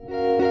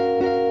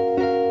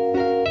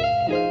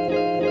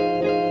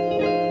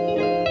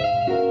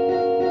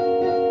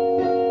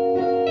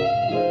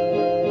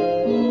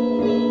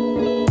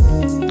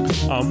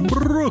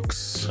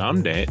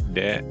I'm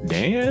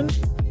Dan.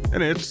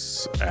 And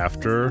it's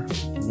after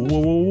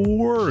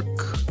work.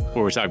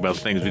 Where we talk about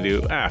the things we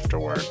do after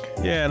work.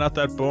 Yeah, not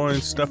that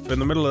boring stuff in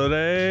the middle of the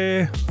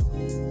day.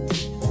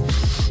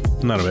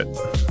 None of it.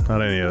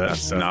 Not any of that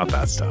That's stuff. not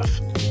that stuff.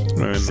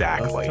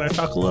 Exactly. Can I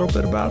talk a little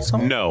bit about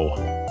something? No.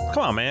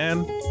 Come on,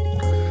 man.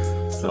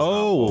 That's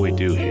not what we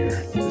do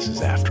here. This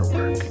is after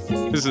work.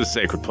 This is a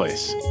sacred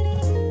place.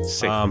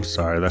 I'm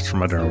sorry. That's from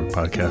my During Work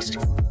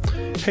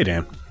podcast. Hey,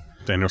 Dan.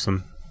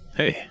 Danielson.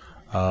 Hey.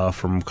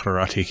 From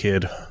Karate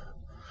Kid.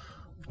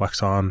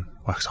 Wax on,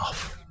 wax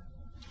off.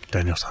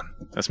 Danielson.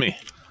 That's me.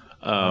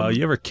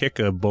 You ever kick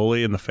a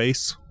bully in the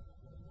face?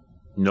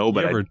 No,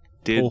 but I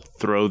did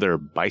throw their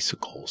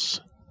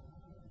bicycles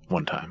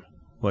one time.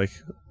 Like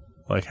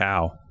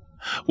how?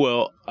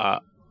 Well,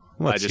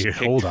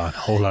 Hold on.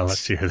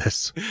 Let's hear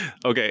this.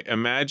 Okay,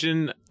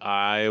 imagine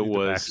I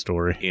was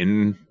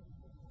in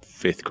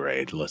 5th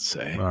grade, let's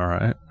say. All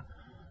right.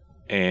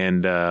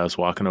 And I was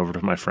walking over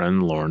to my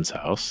friend Lauren's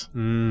house.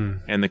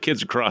 And the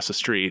kids across the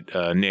street,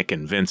 Nick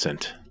and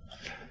Vincent,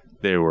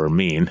 they were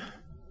mean.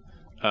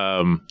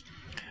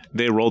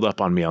 They rolled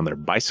up on me on their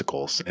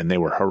bicycles, and they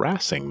were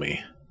harassing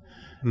me.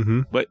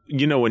 Mm-hmm. But,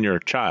 you know, when you're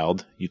a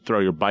child, you throw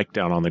your bike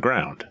down on the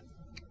ground.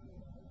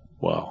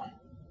 Well,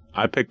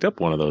 I picked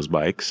up one of those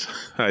bikes.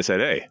 I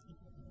said, hey,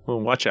 well,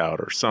 watch out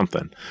or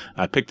something.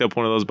 I picked up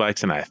one of those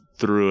bikes, and I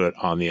threw it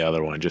on the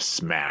other one, just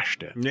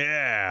smashed it.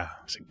 Yeah.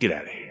 I said, get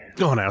out of here.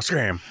 Go on now,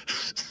 scram.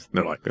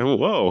 They're like, oh,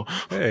 whoa.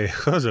 Hey,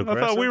 that was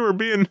aggressive. I thought we were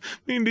being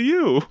mean to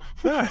you.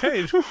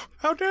 Hey,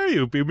 how dare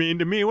you be mean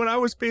to me when I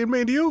was being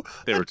mean to you?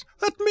 That's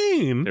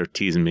mean. They were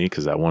teasing me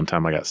because that one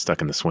time I got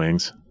stuck in the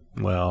swings.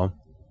 Well.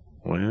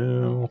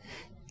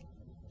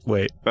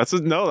 Wait. That's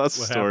a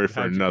story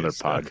for another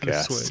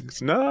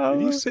podcast. No.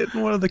 Did you sit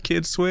in one of the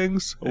kids'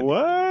 swings?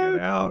 What? Get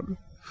out.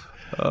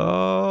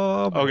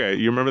 Oh. Okay,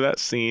 you remember that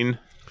scene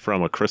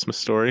from A Christmas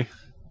Story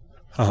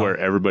where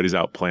everybody's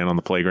out playing on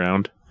the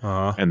playground?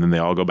 And then they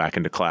all go back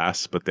into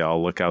class, but they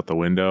all look out the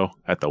window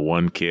at the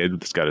one kid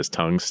that's got his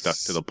tongue stuck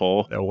to the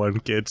pole. That one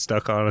kid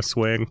stuck on a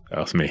swing. That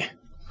was me.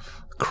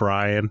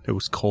 Crying. It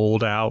was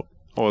cold out.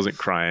 I wasn't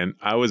crying.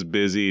 I was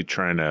busy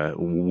trying to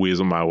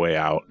weasel my way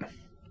out.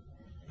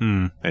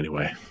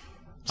 Anyway,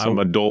 some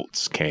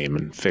adults came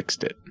and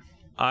fixed it.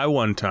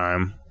 One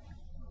time,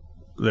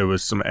 there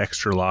was some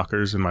extra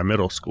lockers in my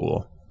middle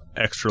school.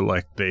 Extra,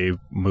 like they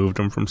moved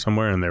them from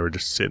somewhere and they were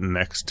just sitting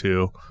next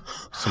to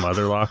some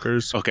other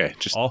lockers. Okay,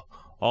 just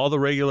all the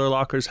regular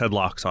lockers had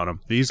locks on them.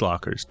 These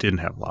lockers didn't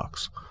have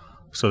locks.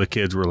 So the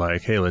kids were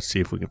like, hey, let's see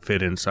if we can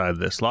fit inside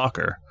this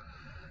locker.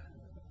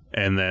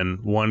 And then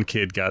one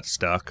kid got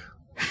stuck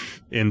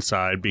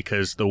inside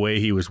because the way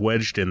he was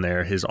wedged in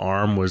there, his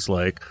arm was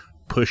like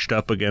pushed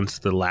up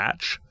against the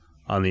latch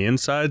on the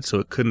inside, so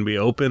it couldn't be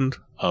opened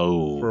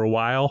for a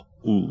while.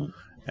 Ooh.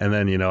 And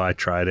then, I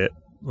tried it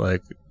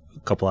like a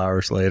couple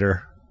hours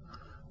later.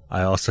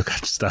 I also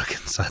got stuck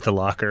inside the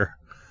locker.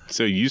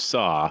 So you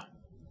saw.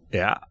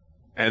 Yeah.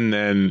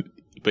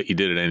 But you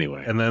did it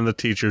anyway. And then the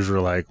teachers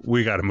were like,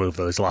 we got to move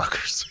those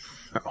lockers.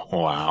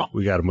 Wow.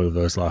 We got to move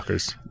those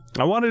lockers.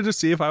 I wanted to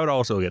see if I would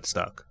also get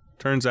stuck.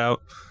 Turns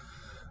out,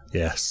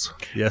 yes.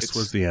 Yes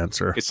was the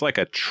answer. It's like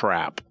a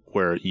trap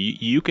where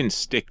you can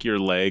stick your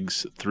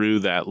legs through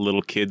that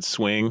little kid's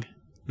swing.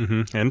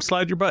 Mm-hmm. And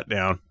slide your butt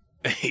down.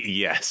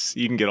 Yes.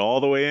 You can get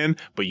all the way in,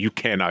 but you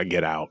cannot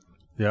get out.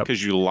 Yep.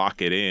 Because you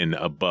lock it in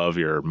above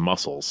your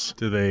muscles.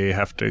 Do they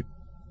have to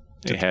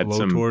get the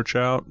blowtorch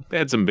out? They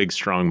had some big,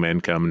 strong men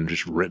come and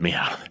just rip me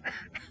out of there.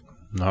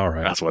 All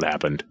right. That's what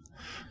happened.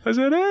 I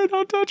said, hey,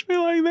 don't touch me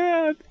like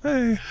that.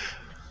 Hey,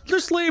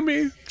 just leave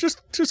me.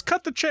 Just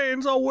cut the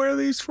chains. I'll wear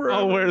these forever.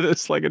 I'll wear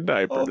this like a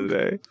diaper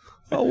today.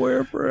 I'll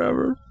wear it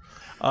forever.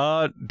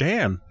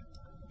 Dan.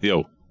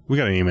 Yo. We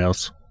got any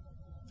emails.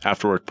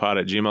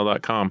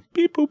 Afterworkpod@gmail.com.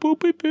 Beep, boop, boop,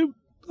 beep, beep.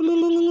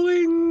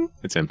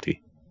 It's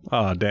empty.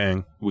 Oh,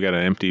 dang. We got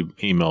an empty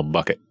email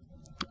bucket.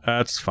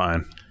 That's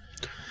fine.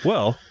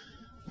 Well,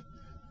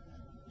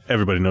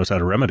 everybody knows how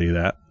to remedy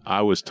that.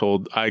 I was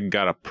told I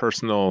got a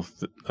personal,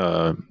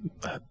 hey,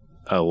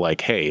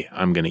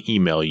 I'm going to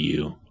email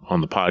you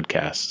on the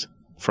podcast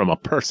from a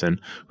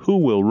person who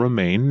will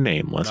remain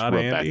nameless. Not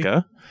Rebecca.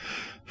 Andy.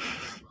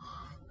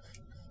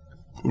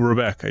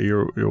 Rebecca,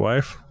 your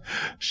wife?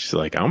 She's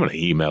like, I'm going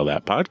to email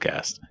that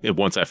podcast.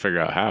 Once I figure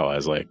out how, I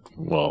was like,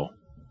 well,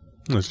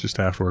 it's just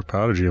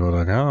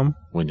afterworkpod@gmail.com.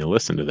 When you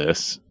listen to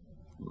this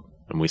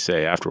and we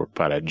say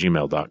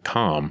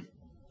afterworkpod@gmail.com,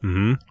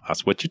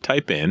 that's what you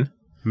type in.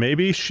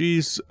 Maybe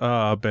she's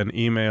been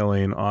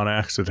emailing on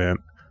accident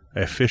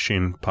a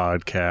fishing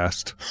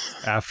podcast,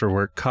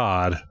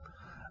 afterworkcod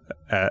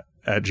at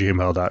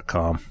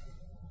gmail.com.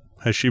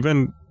 Has she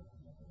been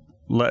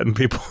letting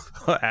people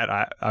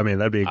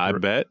that'd be I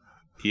bet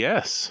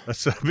yes.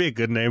 That'd be a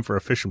good name for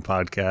a fishing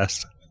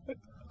podcast.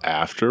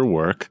 After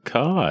Work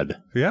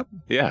Cod. Yep.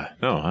 Yeah.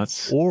 No,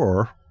 that's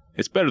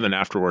it's better than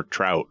After Work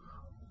Trout.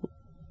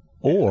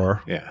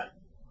 Or yeah.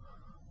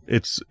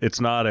 It's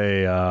not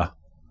a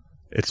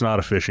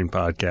fishing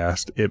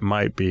podcast. It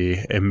might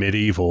be a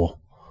medieval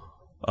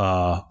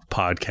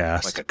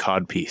podcast. Like a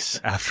cod piece.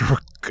 After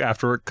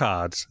work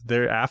cods.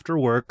 They're after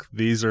work.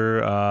 These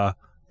are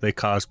they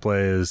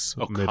cosplay as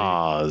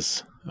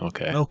cause.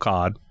 Okay. No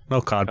cod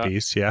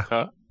piece.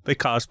 Yeah, they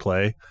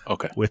cosplay.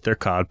 Okay. With their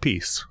cod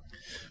piece.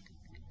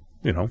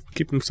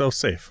 Keep themselves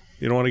safe.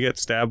 You don't want to get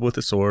stabbed with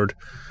a sword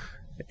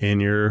in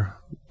your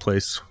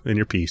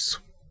piece.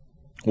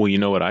 Well, you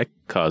know what I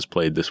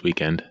cosplayed this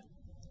weekend?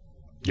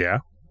 Yeah.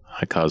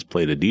 I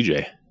cosplayed a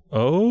DJ.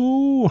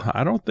 Oh,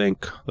 I don't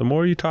think the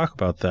more you talk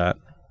about that,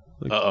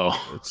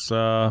 it's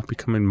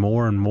becoming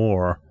more and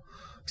more.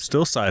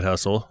 Still side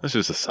hustle. It's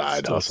just a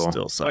side hustle.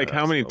 Still side like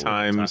how many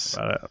times?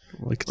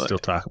 We can still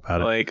talk about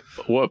it. Like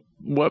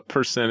what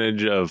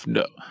percentage of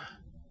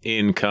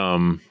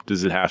income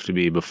does it have to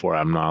be before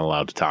I'm not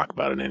allowed to talk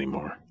about it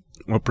anymore?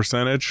 What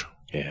percentage?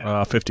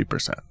 Yeah,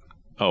 50%.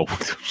 Oh,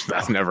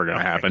 that's never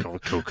gonna happen.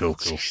 Cool.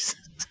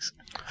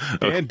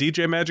 And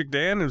DJ Magic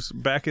Dan is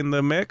back in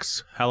the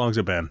mix. How long's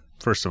it been?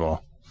 First of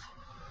all,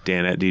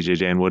 Dan at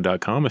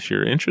djdanwood.com. If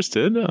you're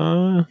interested,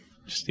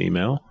 just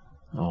email.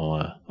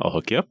 I'll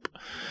hook you up.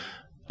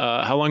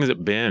 How long has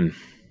it been?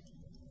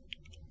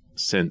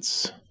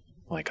 Since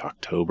like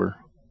October.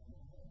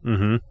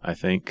 Mm-hmm. I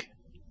think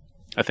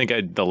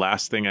the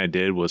last thing I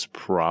did was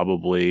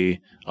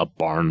probably a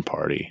barn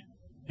party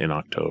in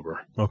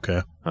October.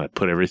 Okay. I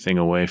put everything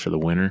away for the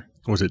winter.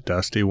 Was it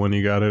dusty when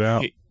you got it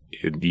out?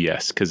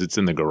 Yes, because it's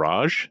in the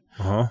garage.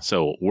 Uh-huh.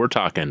 So we're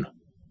talking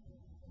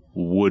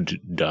wood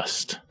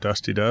dust.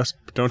 Dusty dust?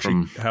 Don't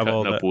you have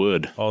all that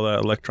wood? All that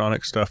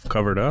electronic stuff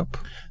covered up?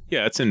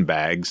 Yeah, it's in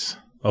bags.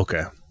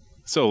 Okay.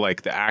 So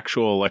like the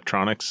actual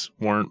electronics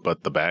weren't,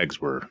 but the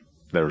bags were.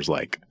 There was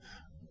like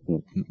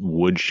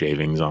wood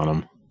shavings on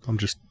them. I'm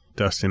just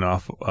dusting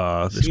off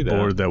this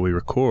board that we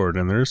record,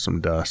 and there's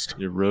some dust.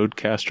 Your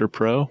Rodecaster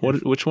Pro?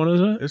 Which one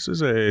is it? This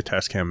is a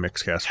Tascam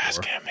Mixcast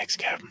 4.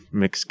 Tascam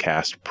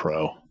Mixcast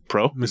Pro.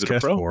 Pro? Is it a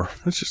Pro? 4.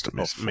 It's just a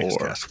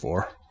Mixcast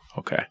 4.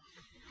 Okay.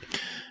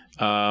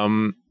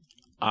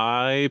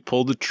 I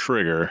pulled the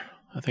trigger.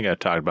 I think I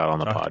talked about it on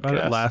the podcast. About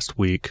it last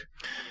week.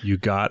 You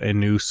got a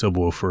new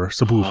subwoofer.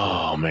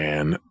 Oh,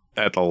 man.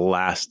 At the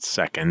last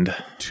second.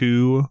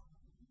 2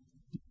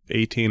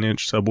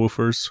 18-inch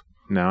subwoofers.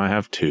 Now I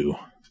have 2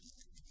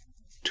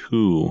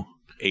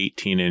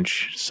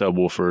 18-inch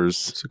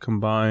subwoofers. It's a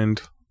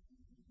combined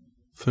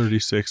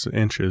 36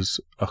 inches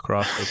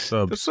across the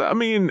subs.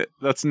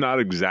 That's not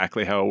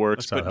exactly how it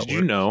works. But did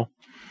you know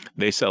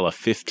they sell a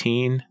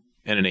 15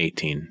 and an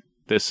 18?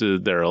 This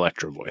is their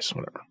Electro Voice,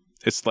 whatever.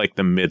 It's like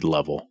the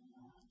mid-level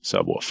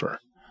subwoofer.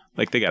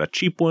 Like they got a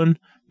cheap one,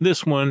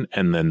 this one,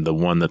 and then the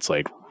one that's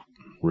like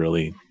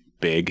really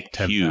big,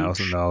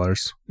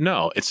 $10,000.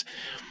 No, it's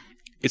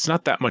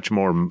not that much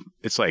more.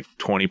 It's like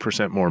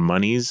 20% more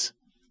monies,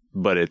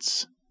 but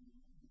it's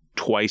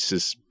twice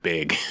as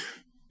big.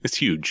 It's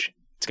huge.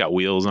 It's got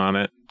wheels on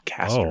it,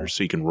 casters,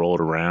 so you can roll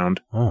it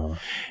around. Oh.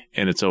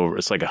 And it's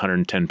like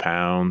 110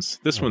 pounds.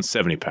 This one's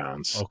 70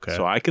 pounds. Okay.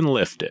 So I can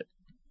lift it.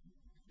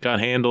 Got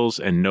handles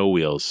and no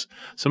wheels.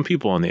 Some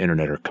people on the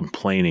internet are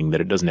complaining that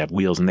it doesn't have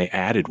wheels, and they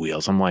added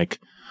wheels. I'm like,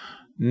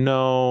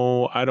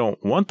 no, I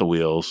don't want the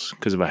wheels,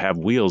 because if I have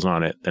wheels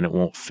on it, then it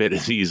won't fit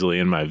as easily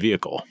in my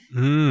vehicle.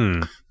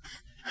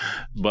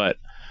 But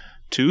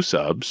 2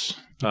 subs.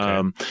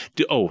 Okay.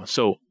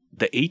 So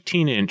the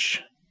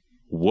 18-inch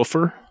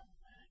woofer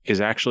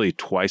is actually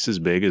twice as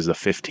big as the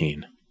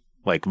 15,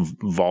 like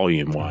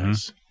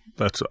volume-wise.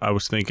 I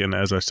was thinking,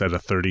 as I said, a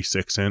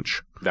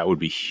 36-inch. That would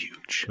be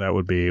huge. That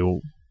would be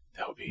huge.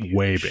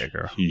 Way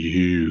bigger.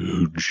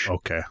 Huge.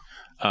 Okay.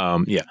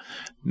 Yeah.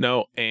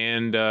 No,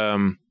 and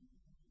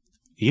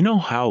you know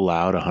how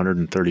loud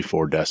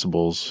 134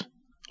 decibels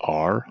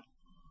are?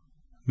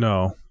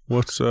 No.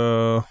 What's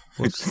so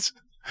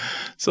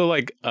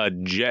like a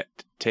jet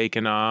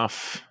taking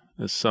off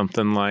is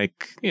something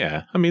like,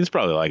 it's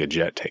probably like a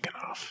jet taking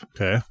off.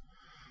 Okay.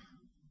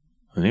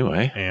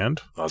 Anyway. And?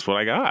 That's what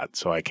I got,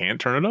 so I can't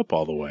turn it up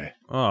all the way.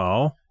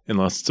 Oh.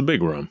 Unless it's a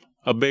big room.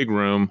 A big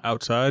room.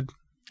 Outside.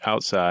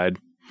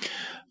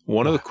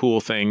 One of the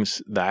cool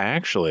things that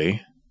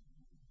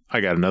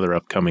I got another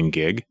upcoming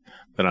gig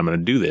that I'm going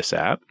to do this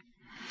at.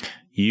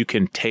 You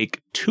can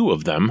take 2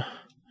 of them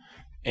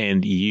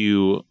and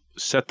you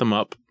set them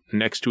up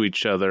next to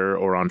each other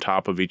or on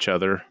top of each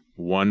other,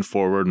 one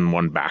forward and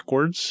one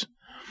backwards,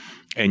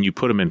 and you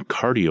put them in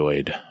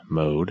cardioid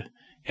mode.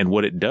 And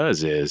what it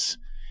does is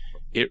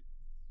it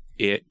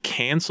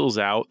cancels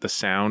out the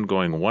sound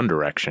going one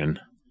direction,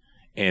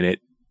 and it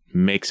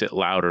makes it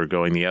louder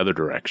going the other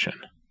direction.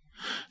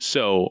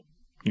 So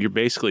you're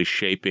basically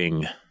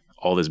shaping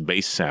all this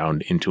bass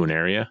sound into an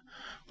area,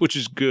 which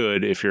is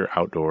good if you're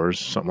outdoors,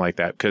 something like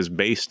that, because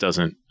bass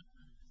it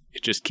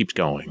just keeps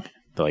going.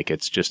 Like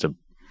it's just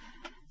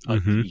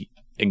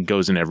it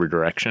goes in every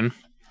direction.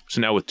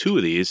 So now with 2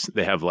 of these,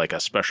 they have like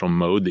a special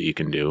mode that you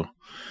can do.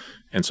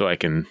 And so I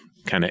can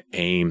kind of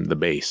aim the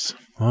bass.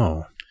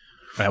 Oh.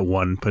 At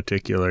one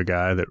particular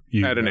guy that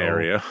you at an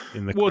area.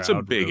 In the it's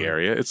a big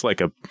area. It's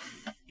like a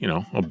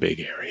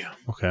big area.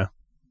 Okay.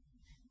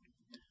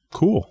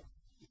 Cool.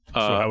 So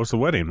how was the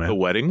wedding, man? The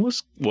wedding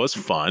was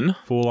fun.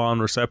 Full on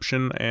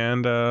reception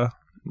and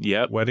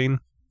Yep. wedding.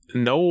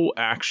 No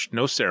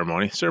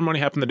ceremony. Ceremony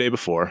happened the day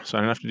before, so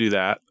I didn't have to do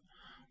that.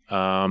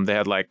 They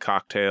had like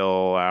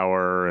cocktail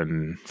hour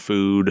and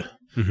food,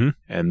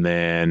 and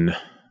then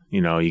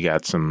you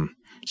got some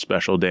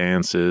special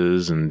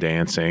dances and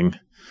dancing.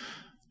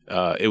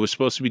 It was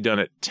supposed to be done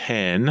at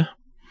 10,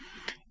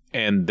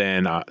 and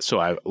then so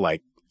I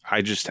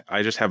just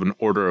have an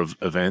order of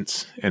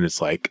events, and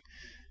it's like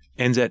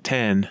ends at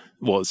 10.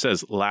 Well, it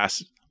says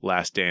last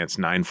dance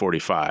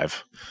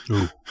 9:45.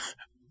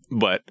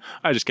 But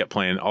I just kept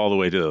playing all the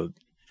way to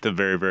the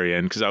very, very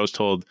end because I was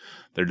told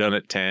they're done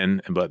at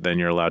 10, but then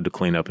you're allowed to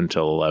clean up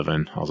until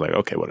 11. I was like,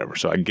 okay, whatever.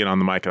 So I get on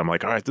the mic and I'm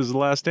like, all right, this is the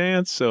last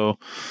dance. So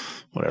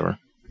whatever.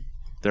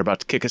 They're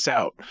about to kick us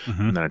out.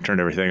 And then I turned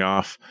everything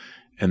off.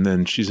 And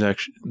then she's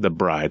actually the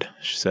bride.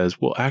 She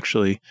says, well,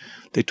 actually,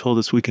 they told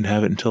us we can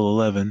have it until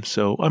 11.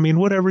 So, I mean,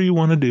 whatever you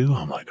want to do.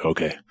 I'm like,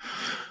 okay.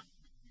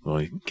 Well,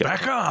 he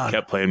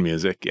kept playing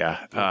music.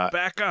 Yeah.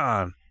 Back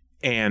on.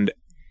 And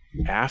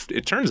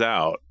it turns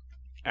out,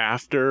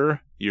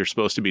 after you're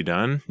supposed to be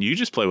done, you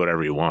just play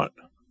whatever you want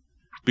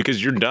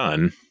because you're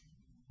done.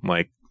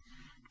 Like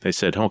they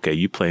said, okay,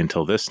 you play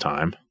until this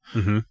time.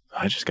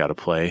 I just got to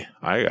play.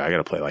 I got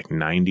to play like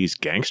 90s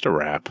gangster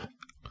rap.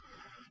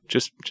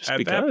 Just at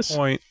because. That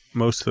point,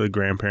 most of the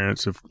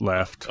grandparents have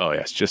left. Oh yeah,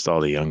 it's just all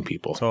the young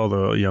people. It's all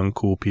the young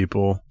cool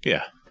people.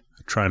 Yeah,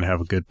 trying to have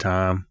a good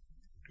time.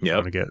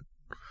 Yeah,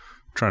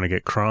 trying to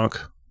get crunk.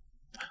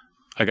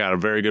 I got a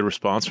very good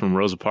response from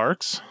Rosa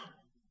Parks.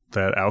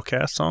 That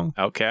Outcast song?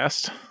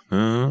 Outcast.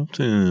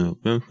 Everybody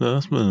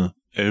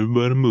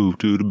move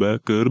to the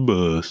back of the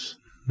bus.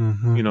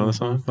 You know the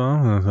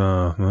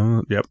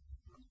song? Yep.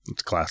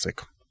 It's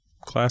classic.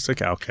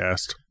 Classic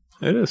Outcast.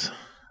 It is.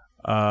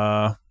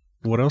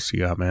 What else you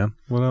got, man?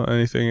 What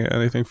else,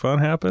 anything fun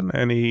happen?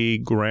 Any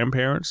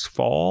grandparents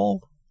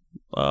fall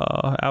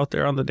out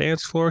there on the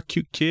dance floor?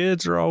 Cute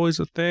kids are always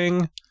a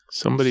thing.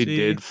 Somebody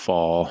did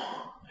fall.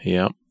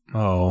 Yep.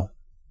 Oh.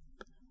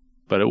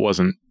 But it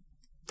wasn't.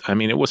 I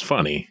mean, it was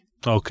funny.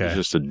 Okay. It was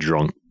just a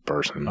drunk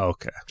person.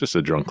 Okay. Just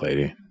a drunk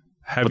lady.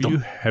 Have you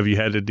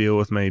had to deal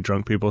with many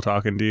drunk people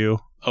talking to you?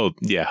 Oh,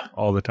 yeah.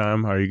 All the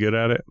time? Are you good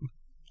at it?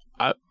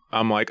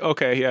 I'm like,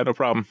 okay, yeah, no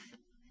problem.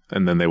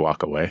 And then they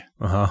walk away.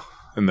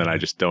 And then I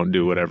just don't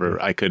do whatever.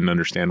 I couldn't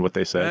understand what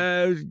they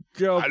said.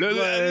 You got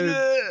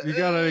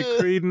any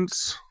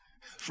credence?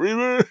 Free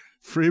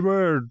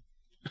bird.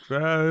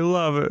 I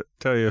love it.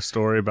 Tell you a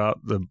story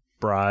about the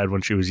bride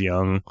when she was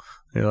young.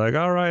 You're like,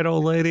 all right,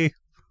 old lady,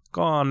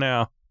 go on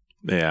now.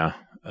 Yeah.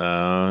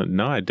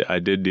 No, I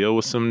did deal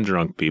with some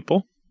drunk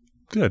people.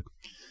 Good.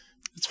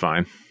 It's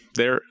fine.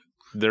 They're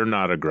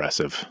not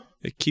aggressive.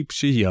 It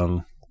keeps you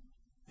young.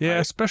 Yeah,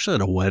 especially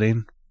at a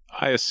wedding.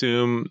 I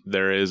assume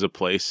there is a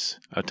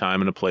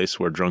time and a place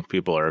where drunk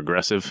people are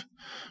aggressive,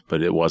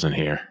 but it wasn't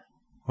here.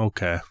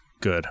 Okay,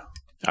 good.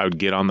 I would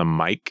get on the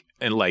mic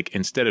and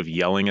instead of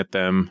yelling at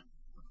them,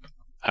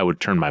 I would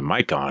turn my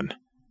mic on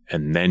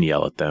and then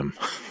yell at them.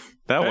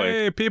 That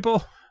way. Hey,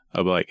 people.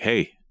 I'd be like,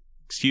 hey,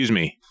 excuse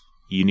me,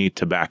 you need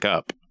to back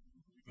up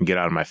and get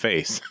out of my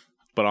face.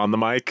 But on the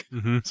mic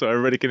so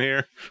everybody can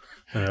hear.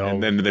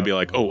 And then they'd be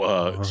like,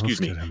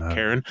 excuse me,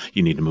 Karen,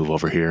 you need to move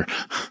over here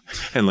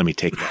and let me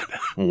take that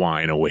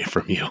wine away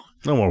from you.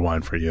 No more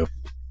wine for you.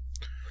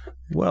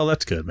 Well,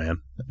 that's good,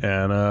 man.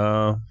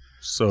 And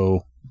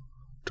so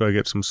do I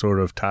get some sort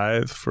of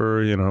tithe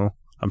for,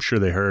 I'm sure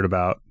they heard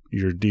about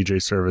your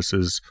DJ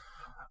services.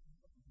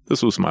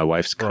 This was my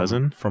wife's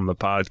cousin. From the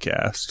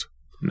podcast.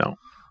 No,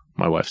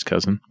 my wife's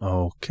cousin.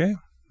 Okay.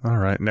 All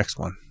right. Next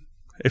one.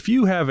 If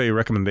you have a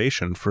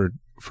recommendation for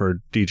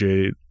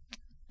DJ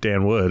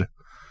Dan Wood,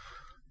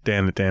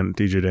 Dan at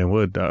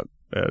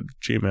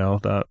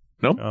djdanwood@gmail.com.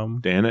 Nope.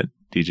 Dan at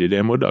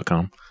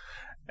djdanwood.com.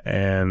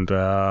 And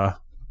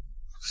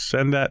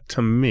send that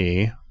to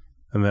me,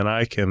 and then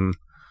I can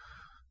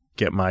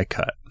get my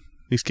cut.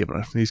 He's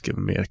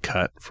giving me a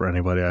cut for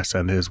anybody I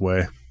send his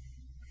way.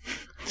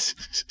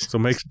 So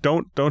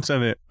don't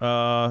send it.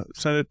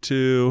 Send it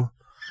to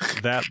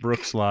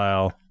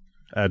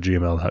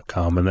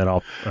thatbrookslyle@gmail.com, and then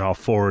I'll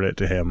forward it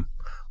to him.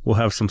 We'll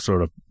have some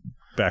sort of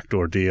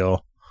backdoor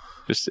deal.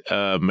 Just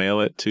mail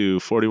it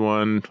to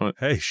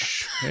 4120.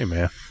 Hey,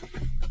 man.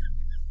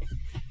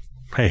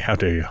 Hey, how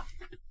dare you?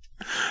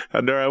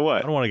 How dare I what? I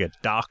don't want to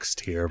get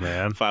doxxed here,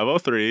 man.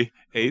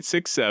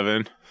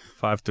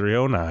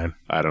 503-867-5309.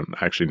 I don't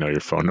actually know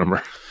your phone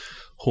number.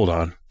 Hold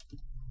on.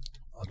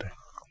 Oh,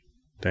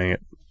 dang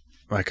it.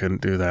 I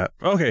couldn't do that.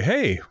 Okay,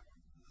 hey.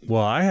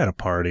 Well, I had a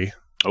party.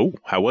 Oh,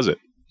 how was it?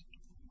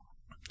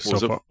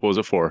 What was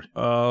it for? It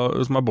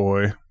was my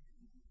boy.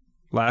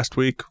 Last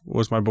week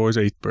was my boy's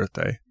 8th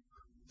birthday.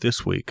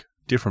 This week,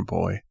 different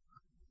boy,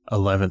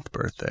 11th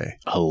birthday.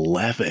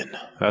 11?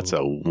 That's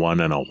a 1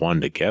 and a 1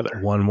 together.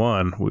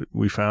 1-1.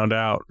 We found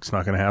out it's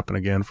not going to happen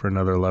again for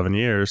another 11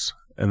 years.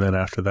 And then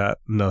after that,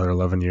 another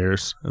 11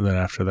 years. And then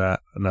after that,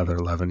 another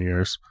 11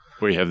 years.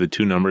 Where you have the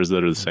two numbers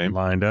that are the same?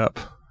 Lined up.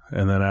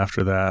 And then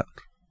after that,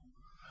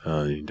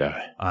 You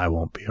die. I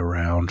won't be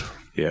around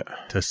Yeah.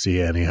 to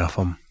see any of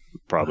them.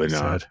 Probably I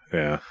not. said.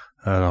 Yeah.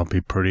 And I'll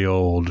be pretty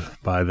old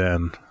by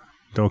then.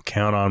 Don't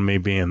count on me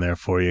being there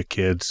for you,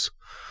 kids.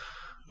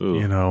 Ooh.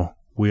 You know,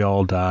 we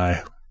all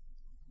die.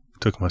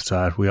 Took him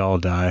aside. We all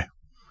die.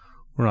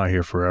 We're not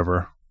here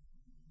forever.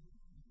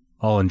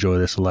 I'll enjoy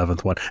this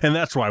 11th one. And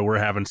that's why we're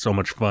having so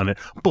much fun at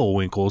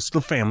Bullwinkle's,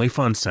 the Family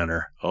Fun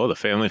Center. Oh, the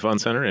Family Fun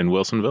Center in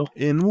Wilsonville?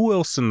 In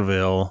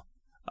Wilsonville.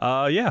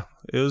 Yeah,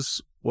 it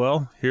was,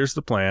 well, here's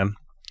the plan.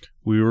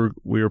 We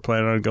were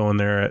planning on going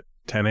there at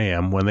 10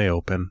 a.m. when they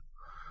open.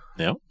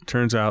 Yep.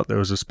 Turns out there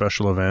was a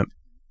special event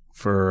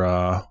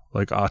for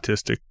like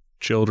autistic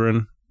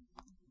children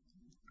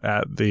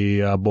at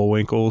the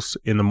Bullwinkles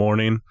in the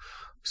morning,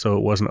 so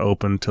it wasn't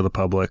open to the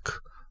public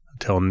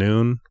until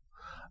noon.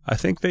 I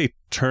think they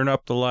turn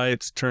up the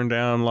lights, turn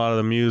down a lot of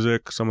the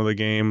music, some of the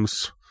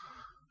games.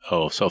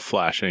 Oh, so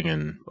flashing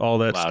and all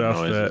that loud stuff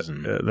noises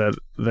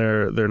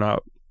that they're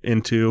not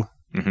into,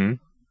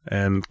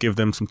 and give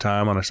them some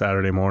time on a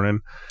Saturday morning.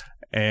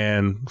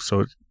 And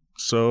so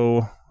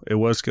it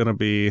was going to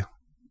be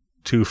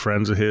two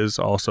friends of his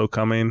also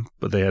coming,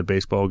 but they had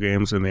baseball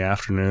games in the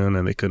afternoon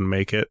and they couldn't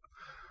make it.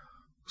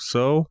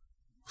 So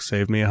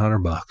saved me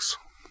 $100.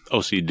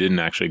 Oh, so you didn't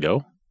actually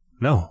go?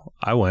 No,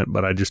 I went,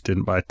 but I just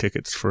didn't buy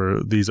tickets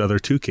for these other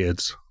two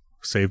kids.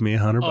 Saved me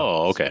 $100.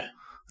 Oh, okay.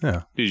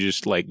 Yeah. Did you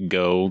just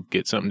go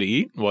get something to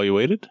eat while you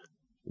waited?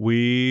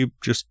 We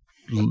just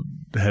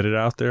headed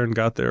out there and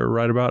got there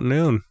right about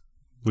noon.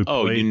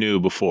 You knew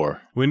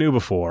before? We knew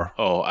before.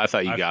 Oh, I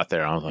thought you got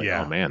there. I was like,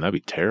 oh man, that'd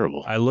be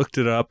terrible. I looked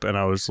it up and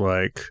I was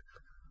like,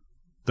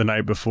 the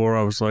night before,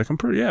 I was like,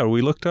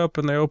 we looked up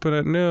and they open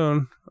at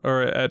noon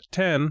or at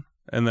 10.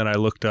 And then I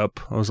looked up,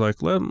 I was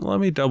like, let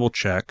me double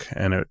check.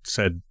 And it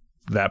said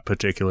that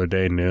particular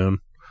day, noon,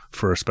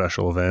 for a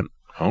special event.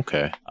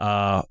 Okay.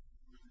 Well,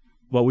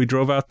 we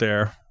drove out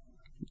there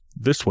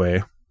this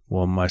way.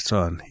 Well, my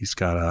son, he's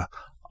got a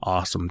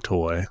awesome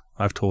toy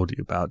I've told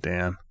you about,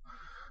 Dan.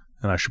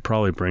 And I should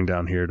probably bring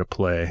down here to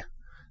play.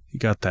 He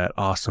got that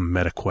awesome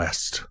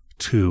MetaQuest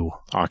 2.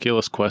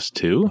 Oculus Quest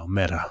 2? Oh,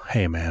 Meta.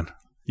 Hey, man.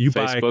 You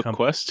Facebook buy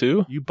Quest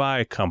 2? You buy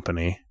a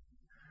company.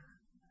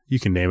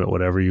 You can name it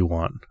whatever you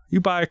want. You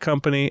buy a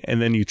company,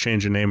 and then you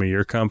change the name of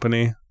your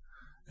company,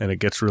 and it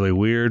gets really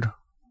weird.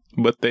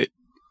 But it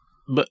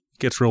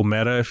gets real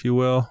meta, if you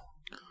will.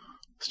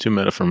 It's too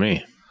meta for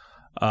me.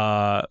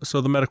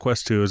 So the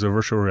MetaQuest 2 is a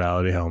virtual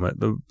reality helmet,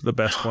 the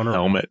best one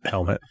around.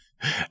 Helmet.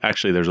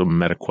 Actually, there's a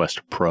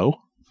MetaQuest Pro.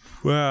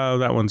 Well,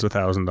 that one's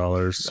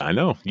 $1,000. I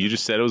know. You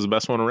just said it was the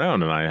best one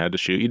around, and I had to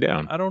shoot you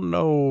down. I don't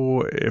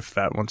know if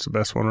that one's the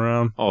best one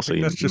around. Also,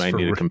 you might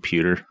need a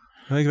computer.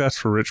 I think that's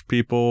for rich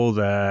people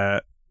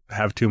that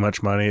have too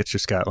much money. It's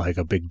just got like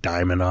a big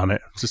diamond on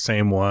it. It's the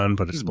same one,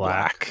 but it's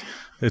black.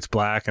 It's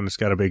black, and it's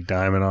got a big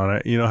diamond on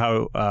it. You know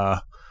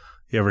how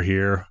you ever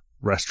hear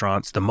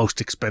restaurants, the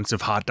most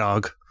expensive hot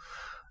dog,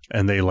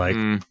 and they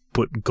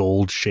put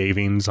gold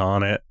shavings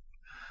on it?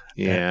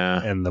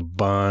 Yeah. And the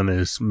bun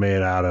is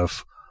made out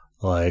of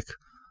like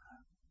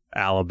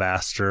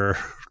alabaster.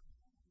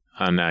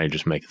 Now you're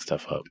just making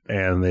stuff up.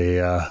 And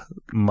the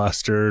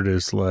mustard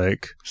is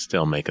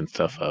still making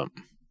stuff up.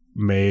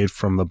 Made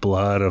from the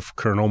blood of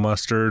Colonel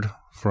Mustard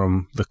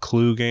from the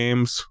Clue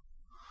games.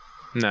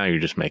 Now you're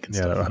just making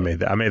stuff up.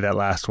 I made that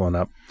last one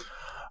up.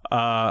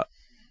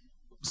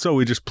 So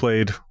we just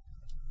played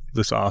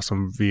this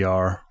awesome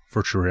VR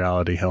virtual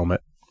reality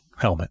helmet.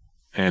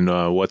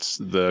 And what's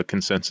the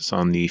consensus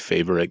on the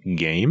favorite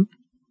game?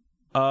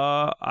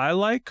 I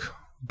like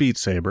Beat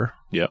Saber.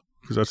 Yep.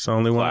 Because that's the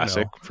only one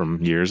classic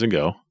from years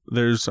ago.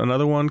 There's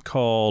another one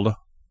called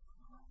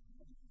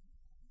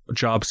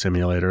Job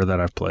Simulator that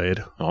I've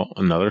played. Oh,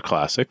 another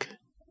classic.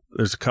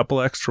 There's a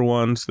couple extra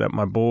ones that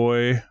my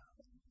boy,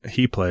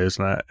 he plays,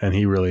 and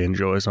he really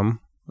enjoys them.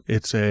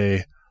 It's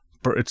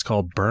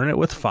called Burn It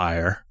With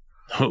Fire.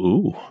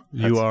 Ooh.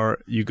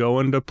 You go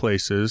into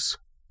places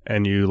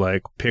and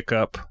you pick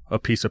up a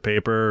piece of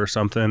paper or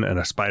something, and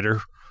a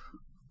spider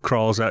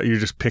crawls out. You're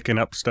just picking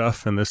up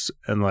stuff, and a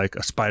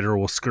spider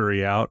will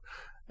scurry out,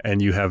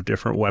 and you have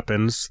different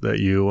weapons that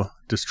you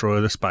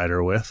destroy the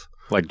spider with.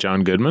 Like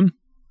John Goodman?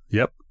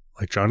 Yep,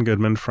 like John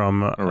Goodman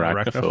from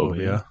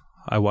Arachnophobia.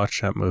 I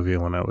watched that movie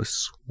when I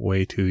was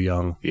way too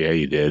young. Yeah,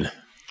 you did.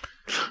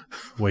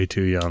 Way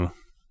too young.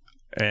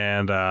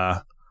 And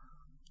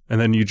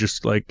then you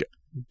just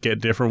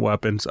get different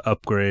weapons,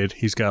 upgrade.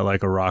 He's got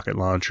a rocket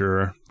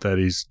launcher that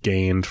he's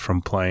gained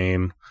from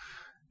playing,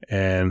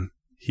 and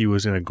he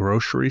was in a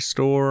grocery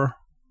store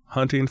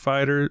hunting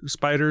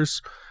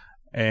spiders,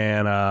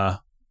 and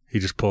he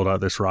just pulled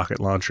out this rocket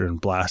launcher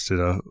and blasted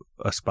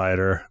a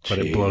spider, but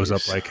It blows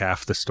up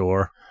half the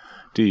store.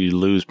 Do you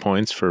lose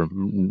points for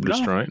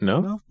destroying?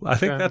 No? I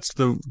think that's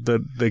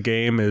the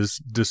game is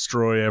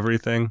destroy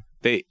everything.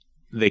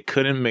 They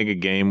couldn't make a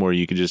game where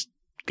you could just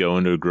go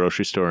into a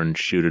grocery store and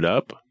shoot it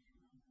up.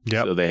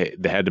 Yep. So they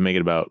had to make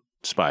it about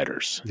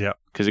spiders. Yep.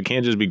 Because it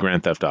can't just be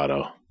Grand Theft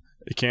Auto.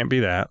 It can't be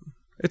that.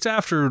 It's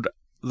after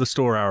the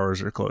store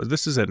hours are closed.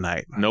 This is at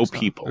night. No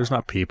people. There's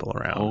not people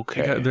around.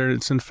 Okay.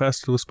 It's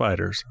infested with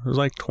spiders. There's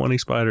like 20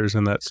 spiders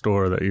in that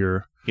store that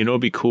you're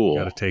it'd be cool.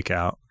 got to take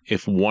out.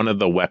 If one of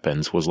the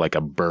weapons was like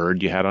a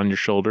bird you had on your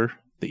shoulder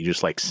that you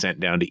just like sent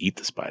down to eat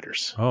the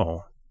spiders.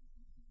 Oh.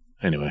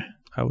 Anyway.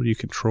 How would you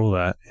control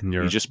that in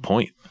your... You just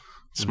point.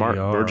 Smart.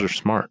 VR. Birds are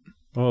smart.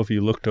 Oh, if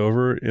you looked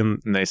over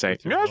and they say,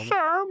 yes,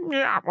 sir.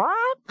 Yeah,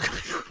 what?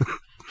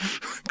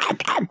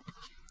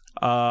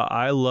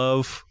 I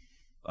love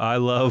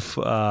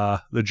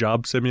the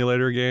job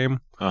simulator game.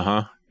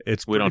 Uh-huh.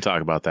 We don't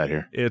talk about that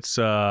here. It's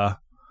as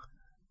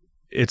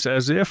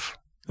if...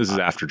 This is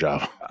after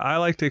job. I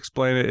like to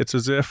explain it. It's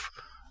as if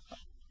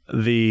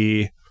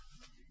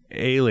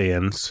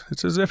aliens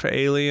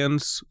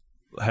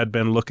had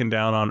been looking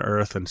down on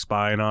Earth and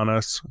spying on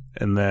us,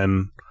 and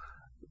then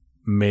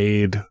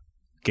made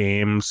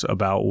games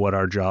about what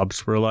our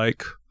jobs were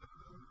like.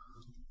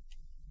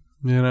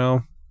 You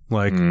know,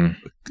 like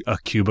a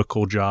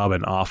cubicle job,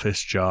 an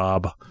office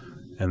job,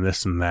 and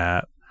this and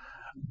that.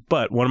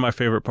 But one of my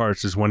favorite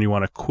parts is when you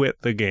want to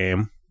quit the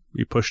game,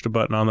 you push the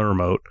button on the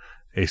remote,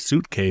 a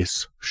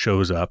suitcase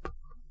shows up,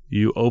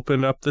 you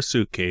open up the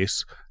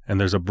suitcase, and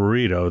there's a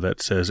burrito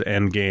that says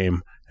end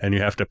game, and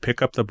you have to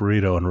pick up the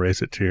burrito and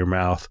raise it to your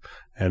mouth,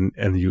 and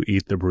you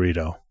eat the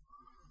burrito.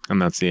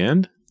 And that's the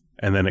end?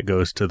 And then it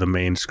goes to the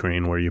main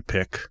screen where you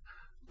pick.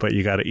 But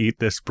you got to eat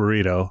this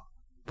burrito.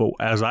 But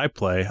as I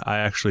play, I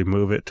actually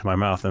move it to my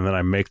mouth, and then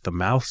I make the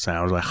mouth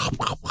sounds like...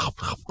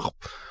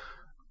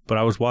 But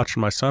I was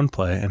watching my son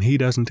play, and he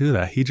doesn't do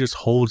that. He just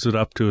holds it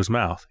up to his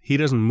mouth. He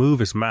doesn't move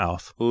his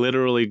mouth.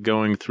 Literally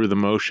going through the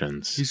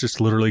motions. He's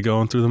just literally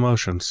going through the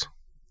motions.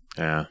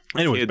 Yeah.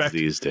 Anyway, kids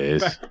these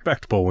days.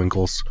 Back to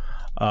Bullwinkles.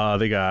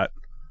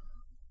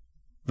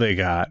 They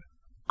got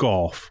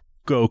golf,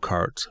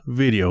 go-karts,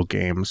 video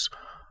games,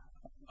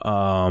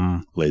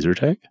 laser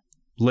tag.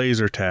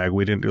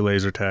 We didn't do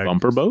laser tag.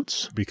 Bumper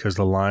boats because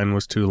the line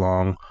was too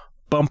long.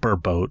 Bumper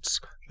boats.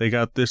 They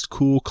got this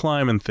cool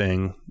climbing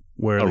thing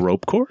where a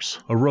rope course.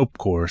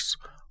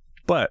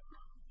 But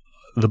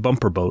the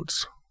bumper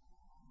boats,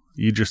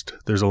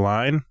 there's a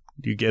line.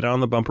 You get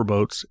on the bumper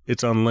boats.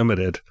 It's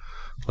unlimited.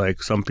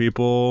 Like some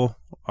people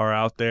are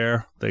out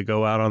there, they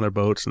go out on their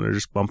boats and they're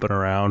just bumping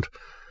around.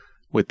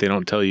 Wait, they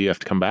don't tell you have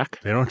to come back?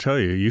 They don't tell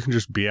you. You can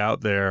just be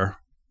out there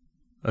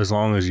as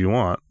long as you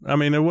want. I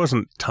mean, there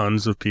wasn't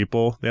tons of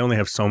people. They only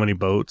have so many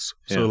boats.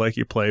 So like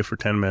you play for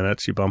 10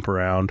 minutes, you bump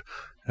around,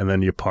 and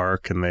then you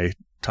park and they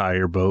tie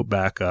your boat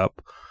back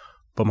up.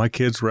 But my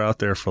kids were out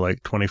there for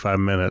like 25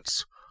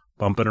 minutes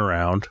bumping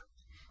around.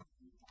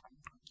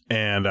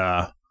 And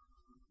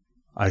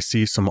I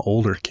see some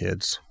older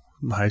kids,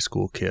 high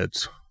school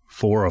kids,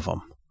 4 of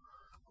them,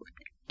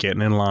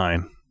 getting in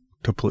line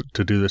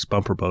to do this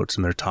bumper boats,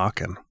 and they're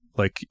talking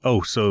like,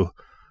 oh, so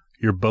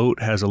your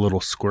boat has a little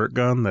squirt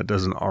gun that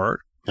does an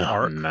arc.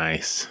 Oh,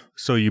 nice.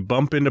 So you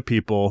bump into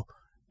people,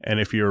 and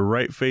if you're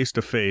right face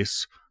to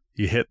face,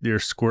 you hit your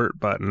squirt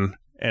button,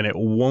 and it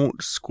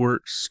won't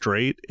squirt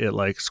straight. It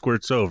like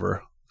squirts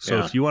over. So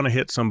if you want to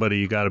hit somebody,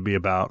 you got to be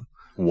about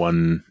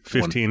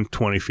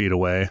 20 feet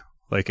away.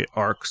 Like it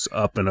arcs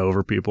up and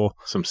over people.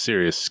 Some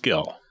serious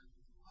skill.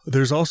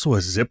 There's also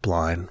a zip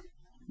line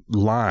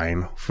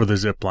for the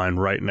zip line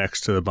right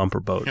next to the bumper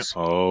boats.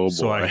 Oh boy.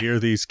 So I hear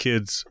these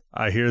kids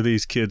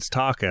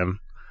talking,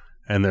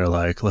 and they're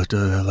like,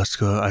 let's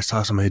go. I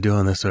saw somebody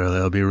doing this earlier.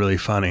 It'll be really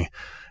funny.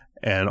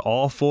 And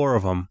all 4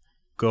 of them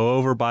go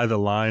over by the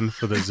line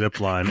for the zip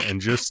line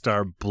and just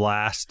start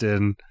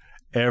blasting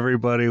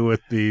everybody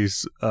with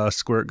these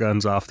squirt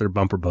guns off their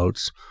bumper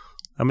boats.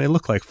 I mean, it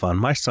looked like fun.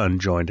 My son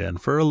joined in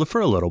for a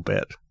little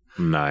bit.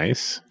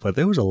 Nice. But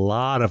there was a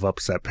lot of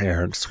upset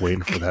parents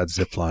waiting for that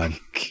zip line.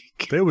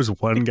 There was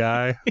one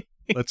guy,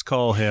 let's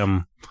call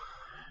him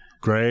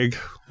Greg.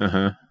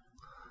 Uh-huh.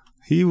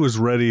 He was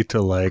ready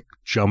to like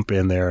jump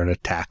in there and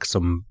attack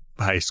some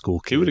high school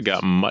kids. He would have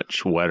got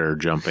much wetter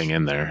jumping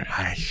in there.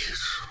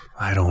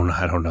 I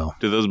don't know.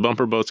 Do those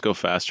bumper boats go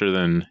faster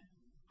than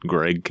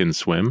Greg can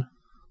swim?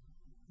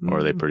 Or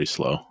are they pretty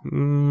slow?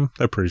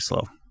 They're pretty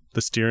slow.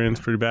 The steering's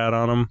pretty bad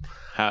on them.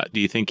 Do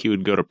you think he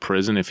would go to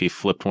prison if he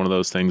flipped one of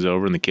those things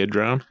over and the kid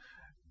drowned?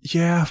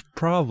 Yeah,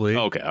 probably.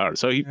 Okay, all right.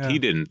 So he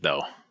didn't,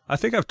 though. I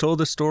think I've told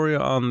this story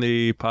on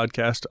the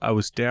podcast. I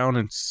was down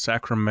in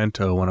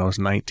Sacramento when I was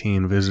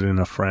 19 visiting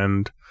a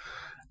friend,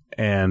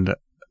 and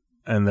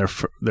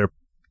their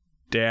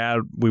dad,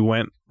 we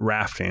went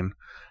rafting,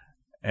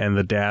 and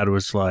the dad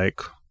was like,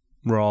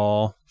 we're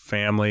all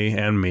family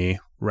and me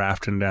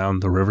rafting down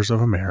the Rivers of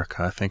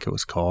America, I think it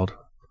was called,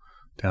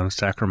 down in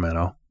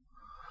Sacramento.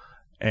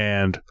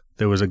 And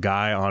there was a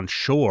guy on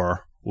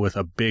shore with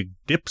a big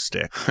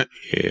dipstick.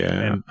 Yeah.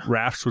 And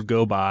rafts would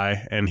go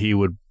by, and he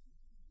would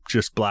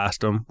just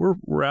blast them.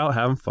 We're out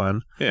having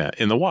fun. Yeah,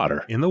 in the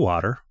water. In the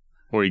water.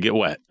 Or you get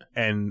wet.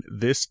 And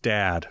this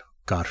dad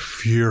got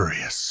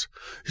furious.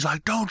 He's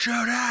like, don't you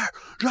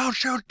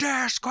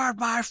dare squirt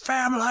my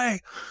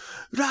family.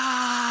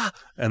 Ah!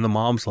 And the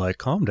mom's like,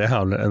 calm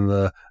down. And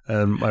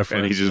my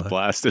friend, and he just like,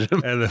 blasted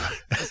him. and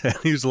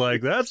he's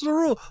like, that's the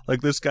rule.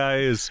 Like, this guy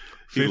is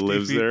 50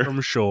 lives feet there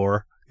from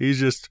shore.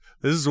 This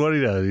is what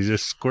he does. He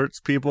just squirts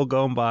people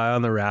going by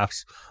on the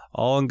rafts,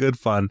 all in good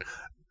fun.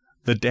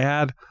 The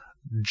dad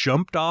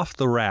jumped off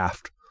the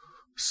raft,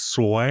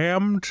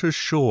 swam to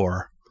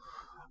shore.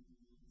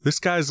 This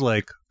guy's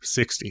like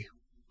 60.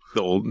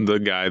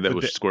 The guy that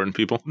was squirting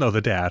people? No, the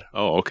dad.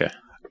 Oh, okay.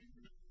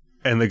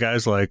 And the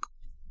guy's like,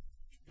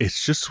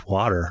 it's just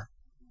water.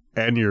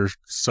 And you're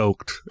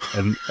soaked.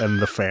 And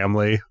the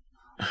family,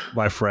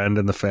 my friend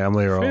and the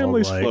family are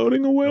Family's all like,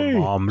 floating away. The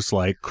mom's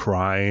like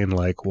crying,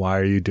 like, why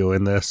are you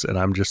doing this? And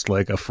I'm just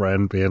like a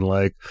friend being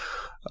like,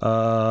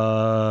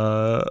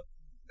 And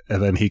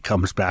then he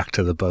comes back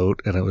to the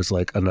boat, and it was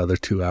like another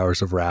 2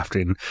 hours of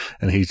rafting,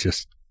 and he's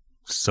just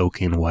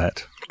soaking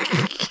wet.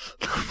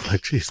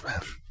 Like, geez,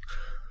 man.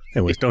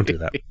 Anyways, don't do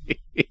that.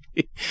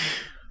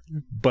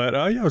 But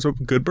yeah, it was a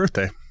good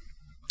birthday.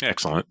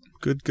 Excellent.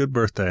 Good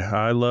birthday.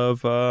 I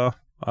love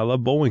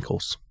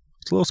Bullwinkles.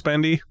 It's a little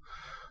spendy.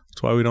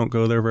 That's why we don't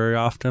go there very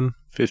often.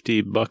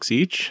 $50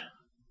 each.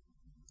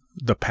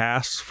 The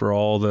pass for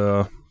all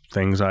the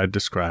things I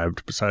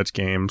described besides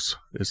games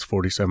is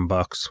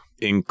 $47,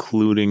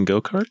 including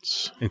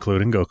go-karts.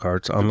 Including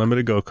go-karts,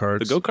 unlimited go-karts.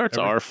 The go-karts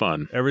are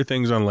fun.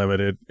 Everything's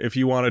unlimited. If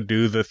you want to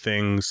do the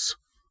things,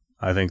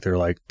 I think they're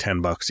like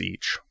 $10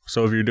 each.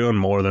 So if you're doing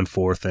more than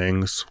 4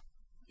 things,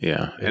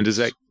 yeah. And does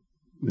that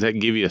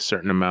give you a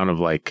certain amount of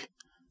like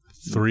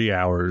 3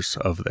 hours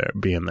of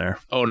being there?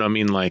 Oh no, I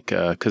mean like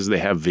because they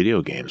have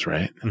video games,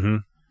 right? Mm-hmm.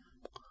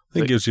 I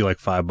think it gives you like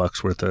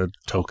 $5 worth of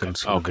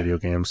tokens for video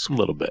games. A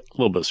little bit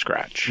of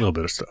scratch. A little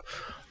bit of stuff.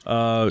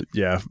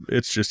 Yeah,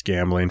 it's just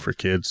gambling for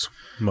kids,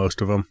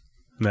 most of them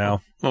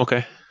now.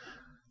 Okay.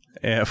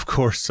 And of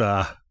course,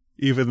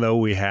 even though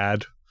we now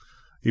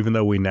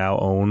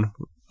own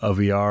a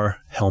VR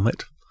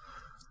helmet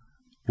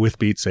with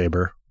Beat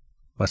Saber,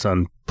 my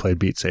son played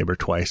Beat Saber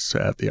twice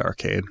at the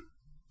arcade.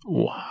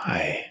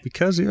 Why?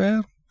 Because he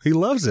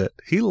loves it.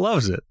 He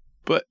loves it.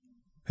 But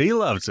he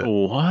loves it.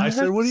 What? I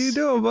said, "What are you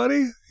doing,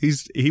 buddy?"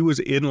 He was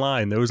in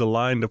line. There was a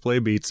line to play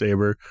Beat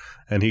Saber,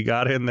 and he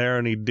got in there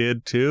and he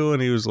did too.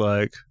 And he was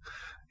like,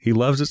 he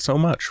loves it so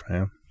much,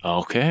 man.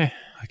 Okay.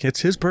 Like,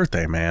 it's his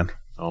birthday, man.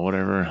 Oh,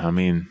 whatever. I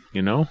mean,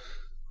 you know.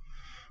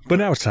 But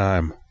now it's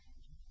time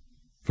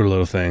for a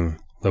little thing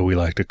that we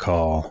like to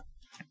call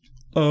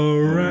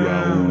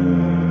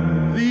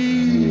Around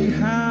the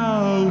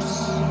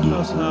House.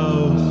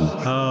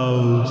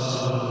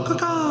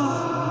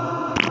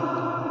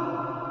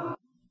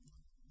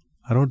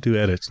 I don't do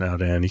edits now,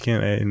 Dan. You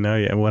can't. No,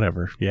 yeah,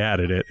 whatever. You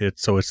added it.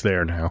 So it's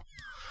there now.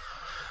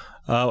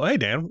 Hey,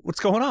 Dan, what's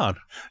going on?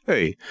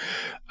 Hey,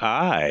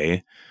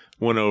 I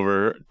went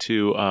over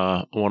to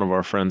one of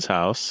our friends'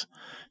 house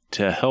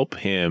to help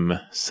him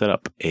set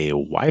up a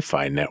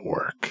Wi-Fi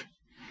network.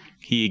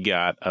 He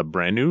got a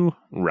brand new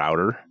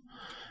router,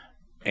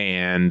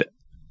 and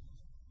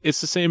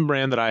it's the same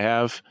brand that I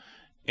have,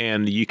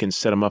 and you can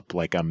set them up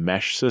like a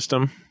mesh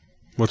system.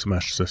 What's a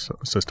mesh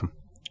system?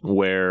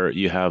 Where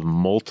you have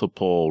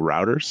multiple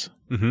routers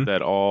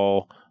that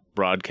all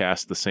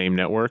broadcast the same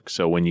network.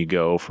 So when you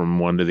go from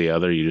one to the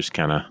other, you just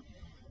kind of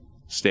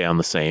stay on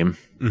the same.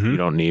 You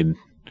don't need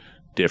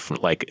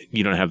different, like,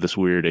 you don't have this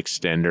weird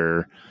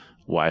extender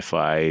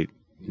Wi-Fi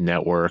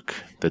network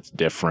that's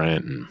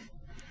different. And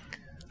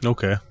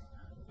okay.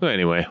 So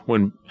anyway,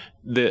 when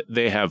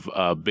they have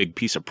a big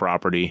piece of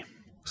property.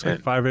 It's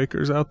like 5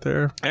 acres out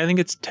there. I think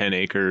it's 10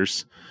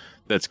 acres.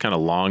 That's kind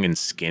of long and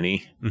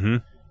skinny.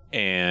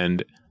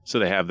 And so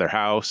they have their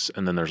house,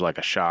 and then there's like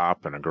a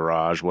shop and a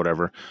garage,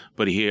 whatever.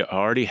 But he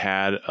already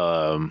had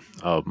a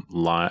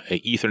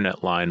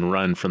Ethernet line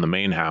run from the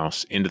main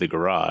house into the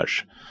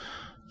garage.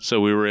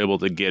 So we were able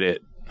to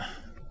get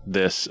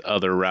this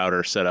other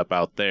router set up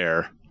out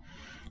there,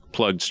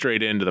 plugged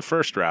straight into the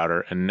first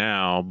router, and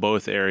now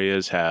both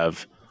areas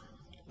have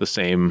the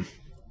same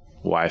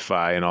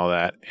Wi-Fi and all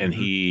that. And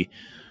he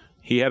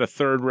had a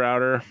third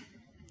router.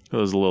 It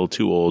was a little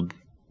too old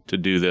to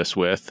do this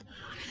with.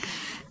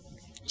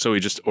 So he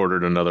just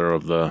ordered another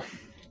of the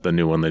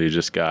new one that he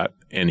just got.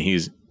 And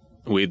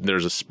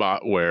there's a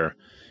spot where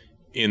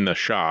in the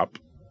shop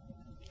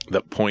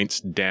that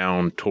points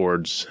down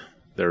towards,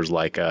 there's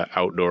like a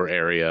outdoor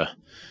area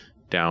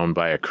down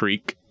by a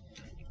creek.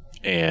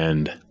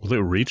 And will it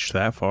reach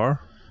that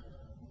far?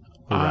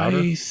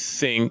 I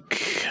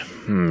think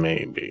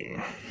maybe.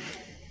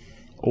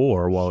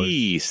 Or while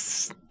he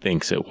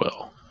thinks it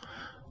will.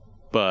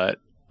 But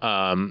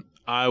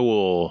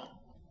I'll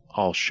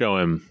show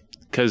him,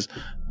 because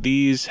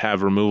these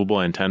have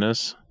removable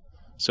antennas.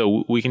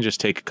 So we can just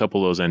take a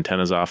couple of those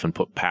antennas off and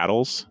put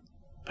paddle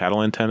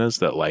antennas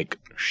that like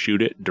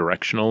shoot it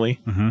directionally.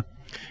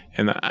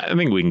 And I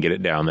think we can get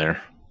it down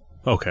there.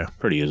 Okay.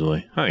 Pretty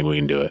easily. I think we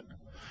can do it.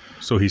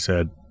 So he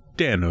said,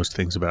 Dan knows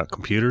things about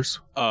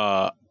computers?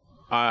 Yeah.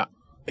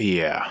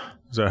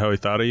 Is that how he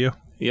thought of you?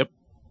 Yep.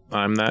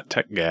 I'm that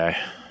tech guy.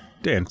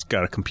 Dan's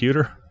got a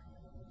computer.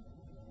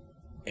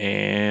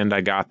 And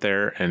I got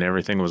there and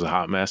everything was a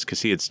hot mess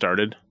because he had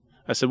started.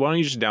 I said, why don't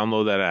you just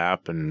download that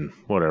app and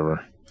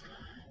whatever.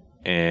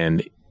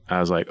 And I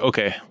was like,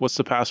 okay, what's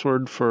the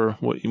password for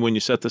when you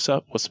set this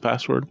up? What's the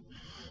password?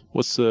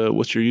 What's your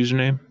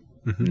username?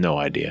 Mm-hmm. No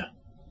idea.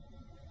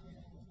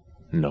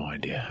 No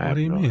idea. What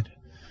do you mean? Idea.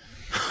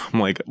 I'm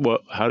like, well,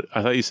 I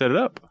thought you set it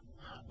up.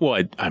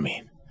 Well, I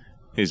mean,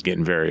 he's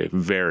getting very,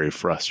 very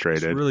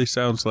frustrated. It really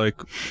sounds like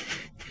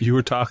you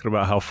were talking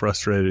about how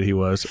frustrated he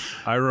was.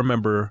 I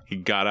remember he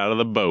got out of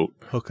the boat,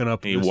 hooking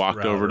up. And he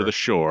walked over to the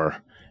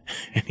shore,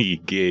 and he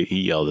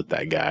yelled at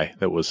that guy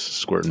that was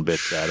squirting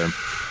bits at him.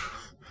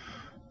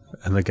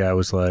 And the guy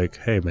was like,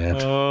 "Hey, man,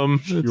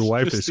 your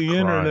wife is crying.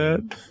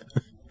 Internet.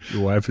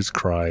 Your wife is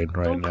crying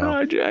right now. Don't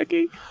cry,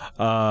 Jackie."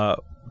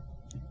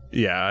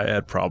 Yeah, I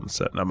had problems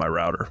setting up my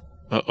router.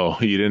 Uh-oh,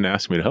 you didn't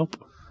ask me to help.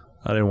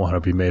 I didn't want to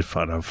be made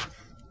fun of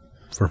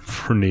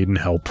for needing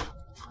help.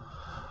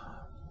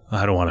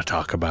 I don't want to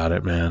talk about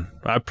it, man.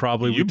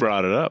 You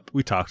brought it up.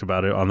 We talked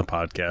about it on the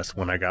podcast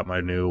when I got my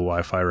new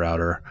Wi-Fi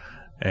router,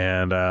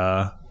 and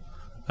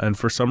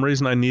for some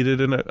reason I needed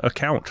an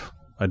account.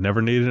 I'd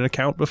never needed an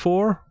account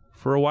before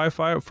for a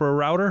Wi-Fi for a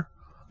router.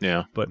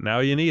 Yeah, but now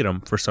you need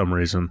them for some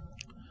reason.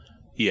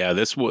 Yeah,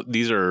 these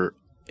are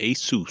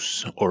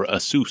Asus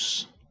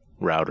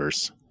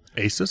routers.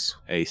 Asus.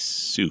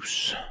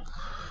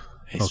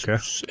 Okay.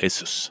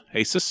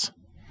 Asus.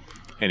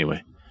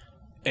 Anyway.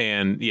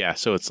 And yeah,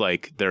 so it's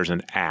like there's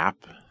an app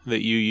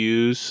that you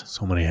use.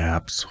 So many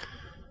apps.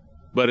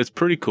 But it's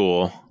pretty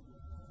cool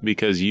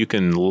because you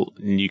can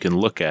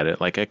look at it.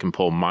 Like I can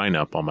pull mine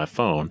up on my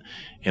phone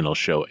and it'll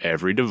show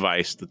every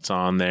device that's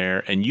on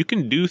there. And you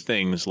can do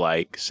things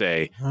like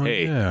say,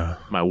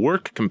 my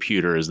work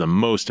computer is the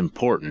most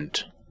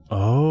important.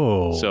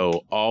 Oh.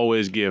 So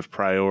always give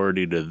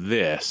priority to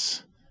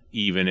this,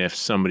 even if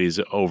somebody's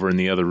over in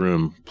the other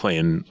room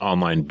playing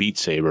online Beat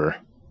Saber.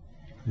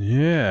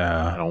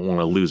 Yeah. I don't want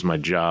to lose my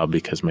job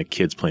because my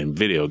kid's playing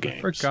video games.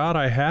 I forgot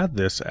I had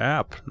this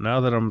app.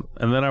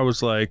 And then I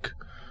was like,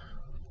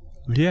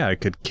 yeah, I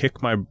could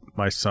kick my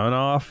son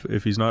off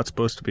if he's not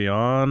supposed to be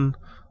on.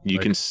 You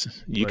can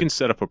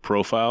set up a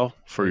profile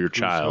for your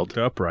child. Hooked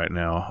up right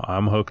now.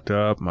 I'm hooked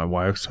up. My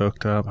wife's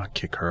hooked up. I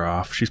kick her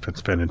off. She's been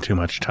spending too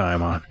much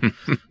time on.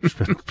 She's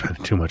been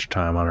spending too much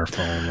time on her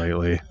phone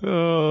lately.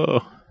 Oh,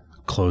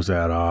 close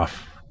that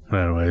off.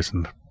 Anyways,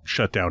 and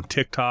shut down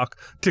TikTok.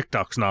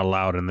 TikTok's not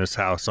allowed in this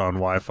house on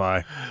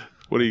Wi-Fi.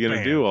 What are you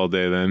gonna do all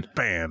day then?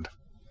 Banned.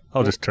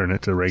 I'll just turn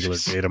it to regular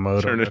data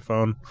mode on my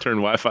phone. Turn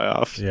Wi-Fi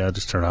off. Yeah,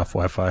 just turn off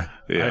Wi-Fi.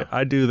 Yeah,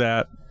 I do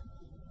that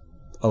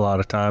a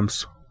lot of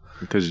times.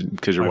 Because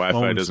your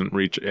Wi-Fi doesn't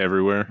reach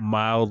everywhere?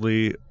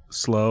 Mildly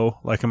slow,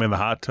 like I'm in the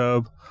hot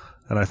tub,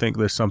 and I think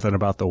there's something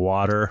about the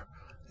water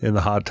in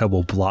the hot tub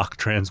will block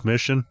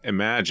transmission.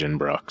 Imagine,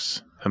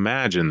 Brooks.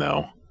 Imagine,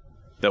 though,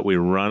 that we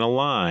run a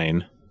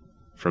line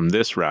from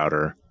this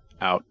router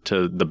out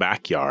to the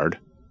backyard,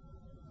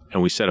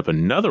 and we set up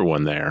another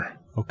one there.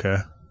 Okay.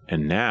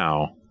 And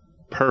now,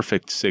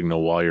 perfect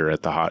signal while you're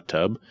at the hot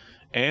tub,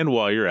 and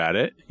while you're at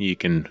it, you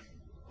can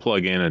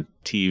plug in a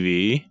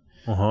TV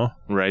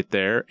right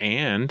there,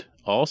 and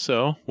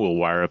also we'll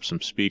wire up some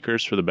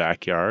speakers for the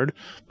backyard,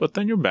 but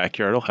then your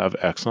backyard will have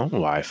excellent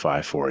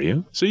Wi-Fi for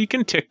you, so you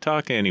can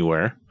TikTok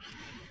anywhere,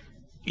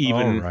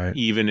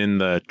 even in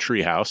the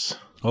treehouse.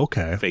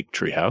 Okay. Fake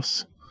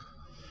treehouse.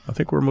 I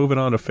think we're moving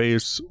on to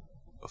phase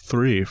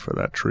 3 for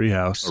that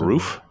treehouse. A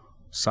roof?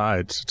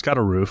 Sides. It's got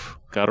a roof.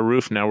 Got a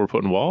roof. Now we're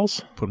putting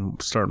walls?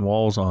 Starting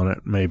walls on it,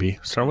 maybe.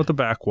 Start with the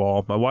back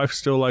wall. My wife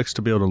still likes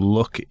to be able to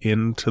look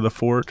into the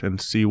fort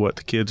and see what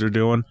the kids are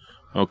doing.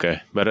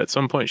 Okay, but at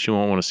some point she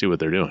won't want to see what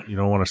they're doing. You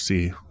don't want to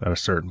see at a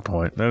certain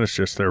point. Then it's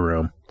just their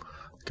room.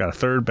 Got a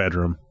third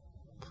bedroom.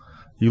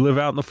 You live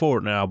out in the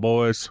fort now,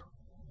 boys.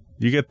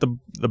 You get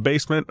the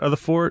basement of the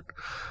fort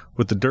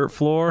with the dirt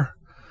floor,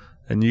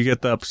 and you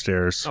get the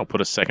upstairs. I'll put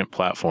a second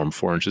platform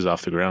 4 inches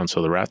off the ground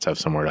so the rats have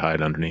somewhere to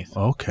hide underneath.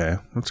 Okay,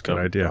 that's a good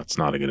idea. That's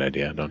not a good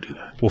idea. Don't do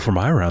that. Well, for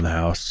my around the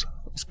house,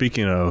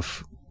 speaking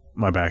of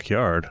my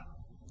backyard,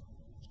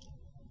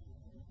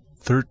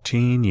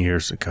 13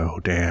 years ago,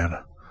 Dan,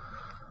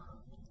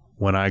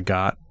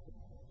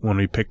 when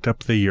we picked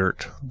up the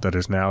yurt that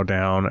is now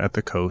down at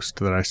the coast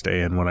that I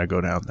stay in when I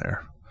go down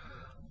there,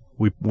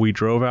 we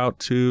drove out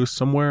to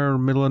somewhere in the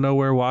middle of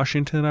nowhere,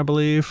 Washington, I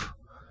believe.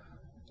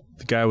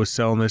 The guy was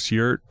selling this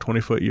yurt,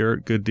 20-foot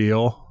yurt, good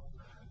deal.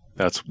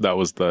 That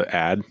was the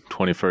ad,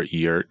 20-foot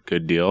yurt,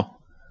 good deal.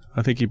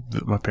 I think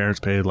my parents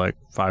paid like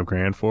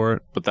 $5,000 for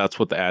it. But that's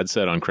what the ad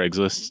said on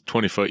Craigslist,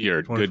 20-foot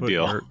yurt, good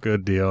deal. Yurt,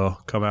 good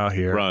deal. Come out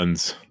here.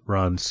 Runs.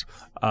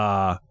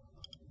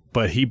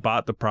 But he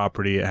bought the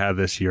property. It had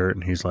this yurt,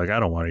 and he's like, I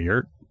don't want a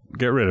yurt.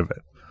 Get rid of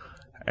it.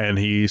 And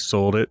he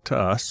sold it to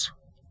us.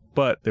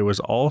 But there was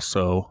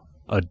also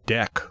a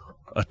deck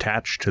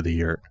attached to the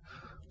yurt.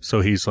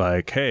 So he's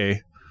like,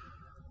 hey,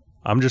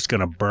 I'm just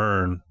going to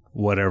burn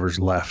whatever's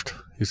left.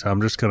 He said,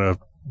 I'm just going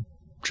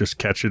to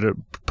catch it,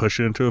 push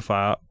it into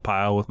a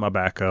pile with my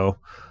backhoe,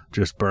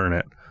 just burn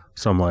it.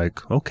 So I'm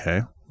like,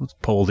 okay, let's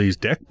pull these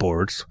deck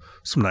boards.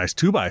 Some nice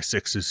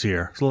 2x6s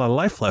here. There's a lot of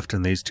life left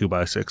in these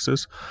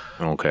 2x6s.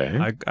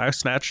 Okay. I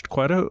snatched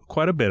quite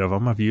a bit of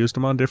them. I've used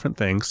them on different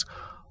things,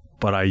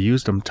 but I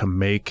used them to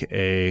make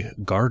a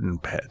garden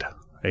bed,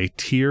 a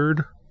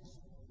tiered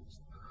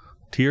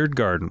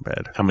garden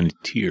bed. How many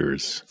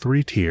tiers?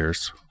 3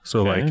 tiers.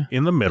 So Okay. like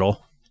in the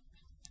middle,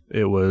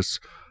 it was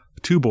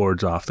 2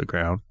 boards off the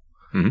ground,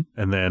 Mhm.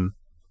 and then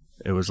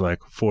it was like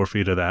 4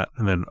 feet of that,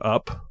 and then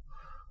up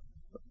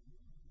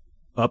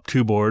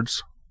 2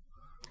 boards,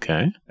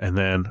 Okay. and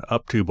then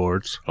up 2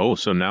 boards. Oh,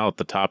 so now at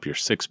the top, you're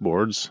 6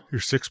 boards. You're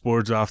 6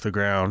 boards off the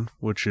ground,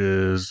 which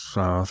is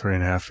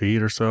 3.5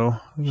 feet or so.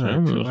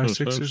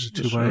 2x6s,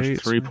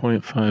 2x8s.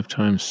 3.5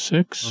 times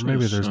 6. Or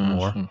maybe there's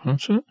more.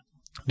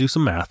 Do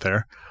some math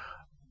there.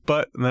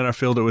 But then I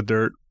filled it with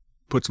dirt,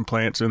 put some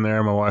plants in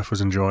there. My wife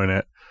was enjoying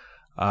it.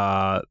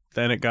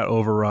 Then it got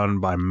overrun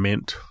by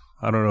mint.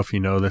 I don't know if you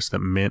know this, that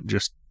mint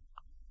just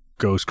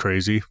goes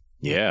crazy.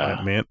 Yeah.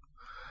 Like mint.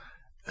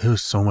 There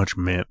was so much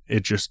mint.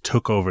 It just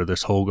took over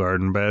this whole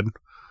garden bed.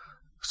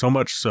 So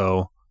much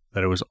so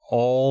that it was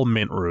all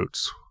mint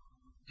roots.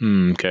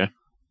 Okay.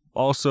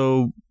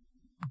 Also,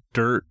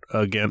 dirt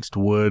against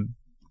wood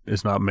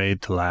is not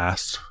made to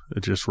last.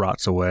 It just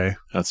rots away.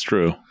 That's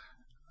true.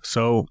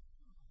 So,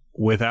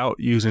 without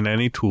using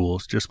any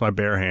tools, just my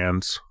bare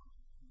hands,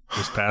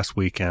 this past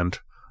weekend,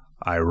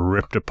 I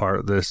ripped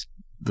apart this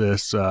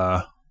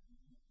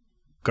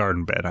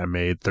garden bed I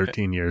made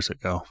 13 years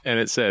ago. And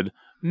it said,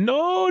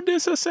 "No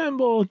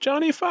disassemble.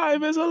 Johnny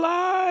 5 is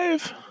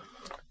alive."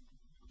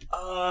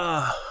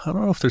 I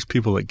don't know if there's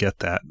people that get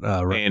that.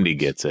 Andy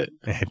gets it.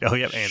 Oh,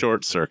 yeah. Andy.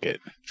 Short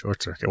circuit.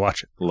 Short circuit.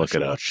 Watch it. Look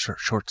it up. Watch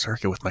short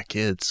circuit with my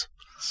kids.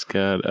 It's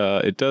got,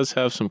 it does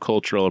have some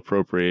cultural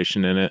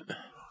appropriation in it.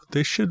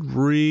 They should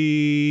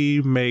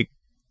remake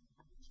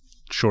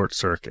Short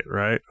Circuit,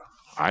 right?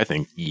 I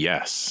think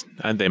yes.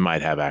 And they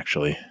might have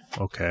actually.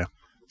 Okay.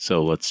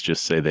 So let's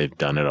just say they've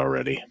done it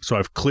already. So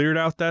I've cleared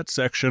out that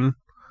section.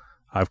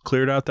 I've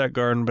cleared out that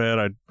garden bed.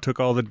 I took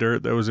all the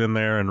dirt that was in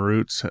there and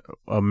roots,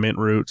 mint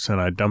roots,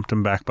 and I dumped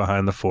them back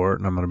behind the fort.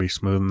 And I'm going to be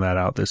smoothing that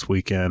out this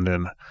weekend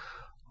and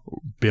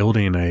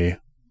building a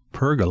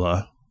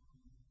pergola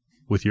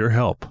with your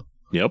help.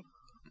 Yep.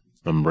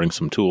 I'm going to bring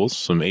some tools,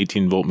 some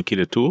 18-volt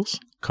Makita tools.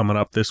 Coming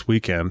up this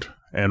weekend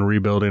and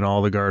rebuilding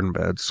all the garden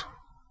beds.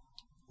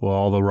 Well,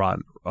 all the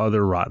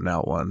other rotten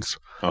out ones.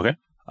 Okay.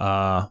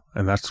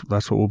 And that's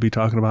what we'll be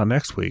talking about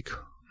next week.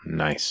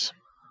 Nice.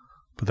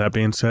 But that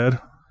being said,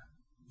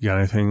 you got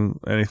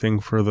anything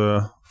for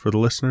the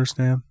listeners,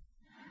 Dan?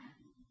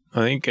 I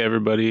think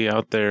everybody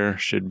out there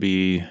should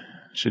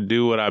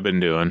do what I've been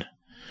doing.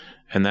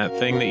 And that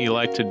thing that you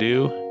like to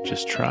do,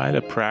 just try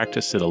to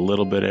practice it a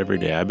little bit every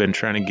day. I've been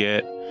trying to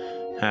get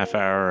half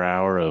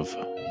hour of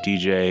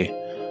DJ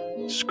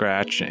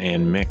scratch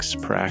and mix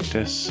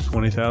practice.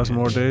 20,000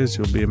 more days,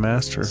 you'll be a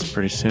master.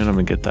 Pretty soon I'm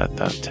going to get that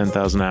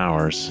 10,000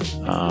 hours.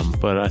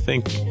 But I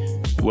think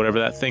whatever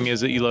that thing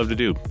is that you love to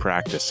do,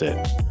 practice it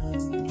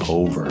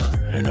over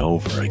and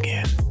over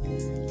again.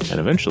 And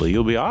eventually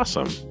you'll be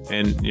awesome.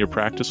 And your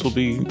practice will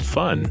be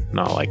fun.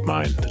 Not like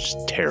mine. That's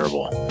just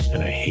terrible.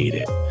 And I hate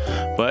it.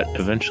 But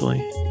eventually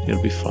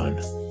it'll be fun.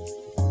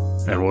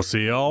 And we'll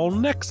see y'all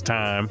next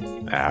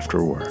time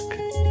After work.